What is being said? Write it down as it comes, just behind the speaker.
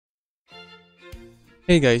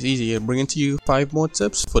Hey guys, Easy here, bringing to you 5 more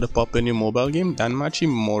tips for the popular new mobile game Danmachi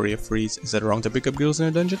Memoria Freeze. Is it wrong to pick up girls in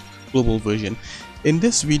a dungeon? Global version. In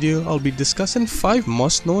this video, I'll be discussing 5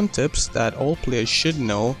 must-known tips that all players should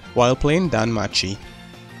know while playing Danmachi.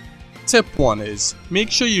 Tip 1 is, make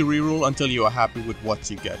sure you reroll until you are happy with what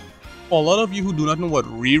you get. For a lot of you who do not know what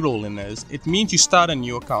rerolling is, it means you start a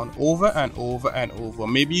new account over and over and over.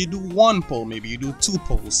 Maybe you do 1 pull, maybe you do 2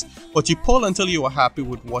 pulls, but you pull until you are happy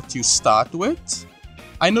with what you start with.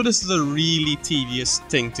 I know this is a really tedious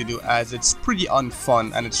thing to do as it's pretty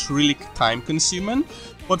unfun and it's really time consuming,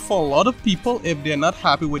 but for a lot of people, if they're not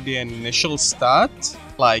happy with their initial start,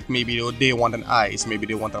 like maybe they want an ice, maybe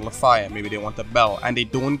they want a fire, maybe they want a bell, and they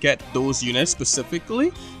don't get those units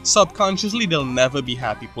specifically, subconsciously they'll never be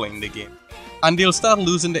happy playing the game. And they'll start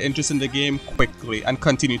losing the interest in the game quickly and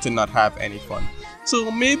continue to not have any fun.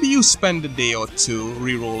 So maybe you spend a day or two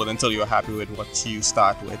re-rolling until you're happy with what you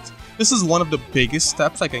start with. This is one of the biggest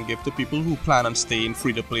steps I can give to people who plan on staying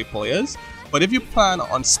free-to-play players. But if you plan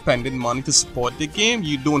on spending money to support the game,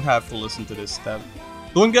 you don't have to listen to this step.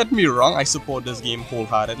 Don't get me wrong, I support this game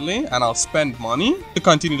wholeheartedly and I'll spend money to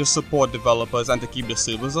continue to support developers and to keep the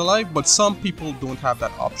servers alive, but some people don't have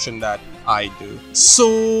that option that I do.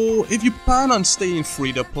 So if you plan on staying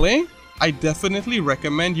free to play, I definitely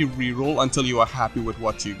recommend you reroll until you are happy with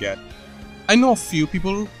what you get. I know a few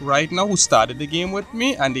people right now who started the game with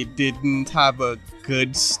me and they didn't have a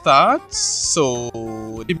good start,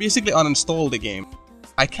 so they basically uninstalled the game.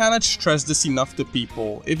 I cannot stress this enough to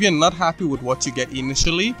people. If you're not happy with what you get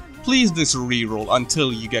initially, please just reroll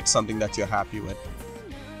until you get something that you're happy with.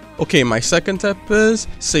 Okay, my second tip is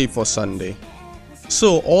save for Sunday.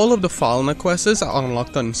 So all of the Falna quests are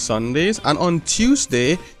unlocked on Sundays, and on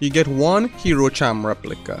Tuesday you get 1 Hero Charm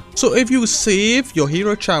replica. So if you save your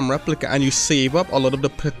Hero Charm replica and you save up a lot of the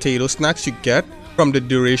potato snacks you get from the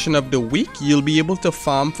duration of the week, you'll be able to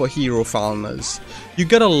farm for Hero Falnas. You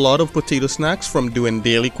get a lot of potato snacks from doing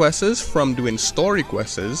daily quests, from doing story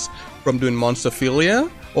quests, from doing Monsterphilia,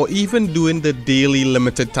 or even doing the daily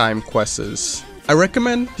limited time quests. I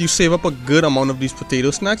recommend you save up a good amount of these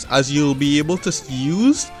potato snacks as you'll be able to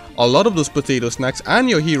use a lot of those potato snacks and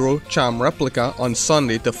your Hero Charm replica on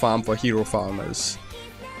Sunday to farm for Hero Falnas.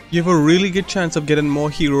 You have a really good chance of getting more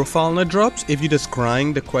Hero Falna drops if you just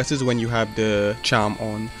grind the quests when you have the charm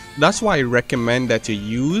on. That's why I recommend that you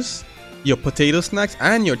use your potato snacks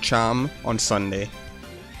and your charm on Sunday.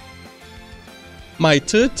 My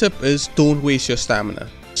third tip is don't waste your stamina.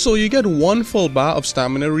 So you get 1 full bar of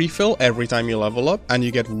stamina refill every time you level up, and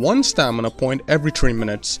you get 1 stamina point every 3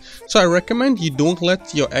 minutes. So I recommend you don't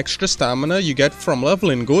let your extra stamina you get from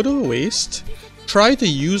leveling go to waste. Try to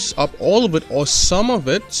use up all of it or some of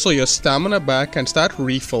it so your stamina bar can start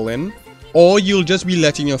refilling, or you'll just be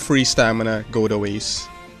letting your free stamina go to waste.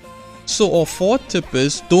 So our fourth tip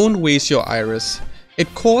is don't waste your iris.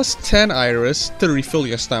 It costs 10 iris to refill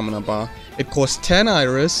your stamina bar. It costs 10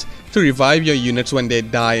 iris to revive your units when they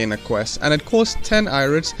die in a quest, and it costs 10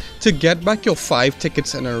 iris to get back your 5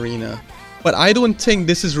 tickets in arena. But I don't think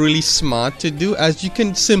this is really smart to do, as you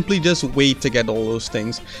can simply just wait to get all those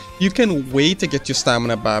things. You can wait to get your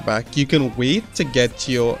stamina bar back, you can wait to get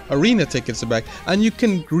your arena tickets back, and you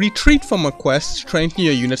can retreat from a quest, strengthen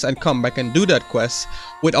your units and come back and do that quest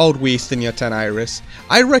without wasting your 10 iris.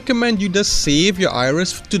 I recommend you just save your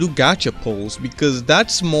iris to do gacha pulls because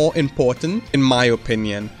that's more important in my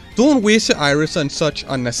opinion. Don't waste your iris on such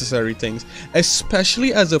unnecessary things,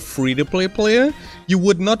 especially as a free-to-play player. You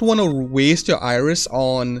would not want to waste your iris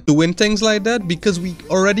on doing things like that because we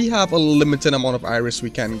already have a limited amount of iris we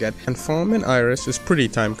can get, and farming iris is pretty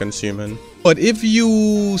time consuming. But if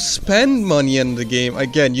you spend money in the game,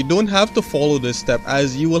 again, you don't have to follow this step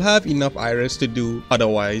as you will have enough iris to do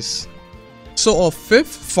otherwise. So our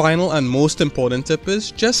fifth, final and most important tip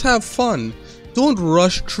is just have fun. Don't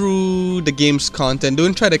rush through the game's content.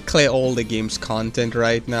 Don't try to clear all the game's content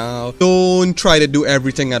right now. Don't try to do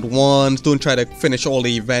everything at once. Don't try to finish all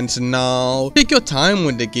the events now. Take your time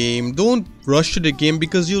with the game. Don't rush to the game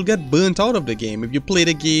because you'll get burnt out of the game. If you play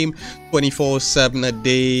the game 24/7 a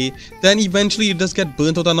day, then eventually you just get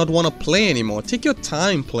burnt out and not want to play anymore. Take your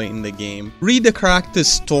time playing the game. Read the character's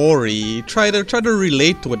story. Try to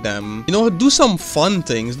relate with them. You know, do some fun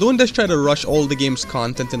things. Don't just try to rush all the game's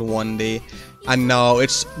content in one day. And now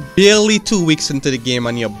it's barely 2 weeks into the game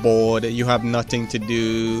and you're bored, you have nothing to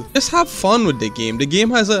do. Just have fun with the game. The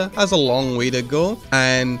game has a long way to go,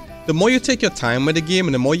 and the more you take your time with the game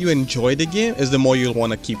and the more you enjoy the game is the more you'll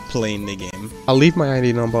want to keep playing the game. I'll leave my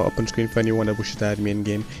ID number up on screen for anyone that wishes to add me in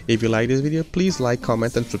game. If you like this video, please like,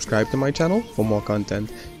 comment and subscribe to my channel for more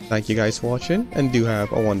content. Thank you guys for watching and do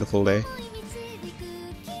have a wonderful day.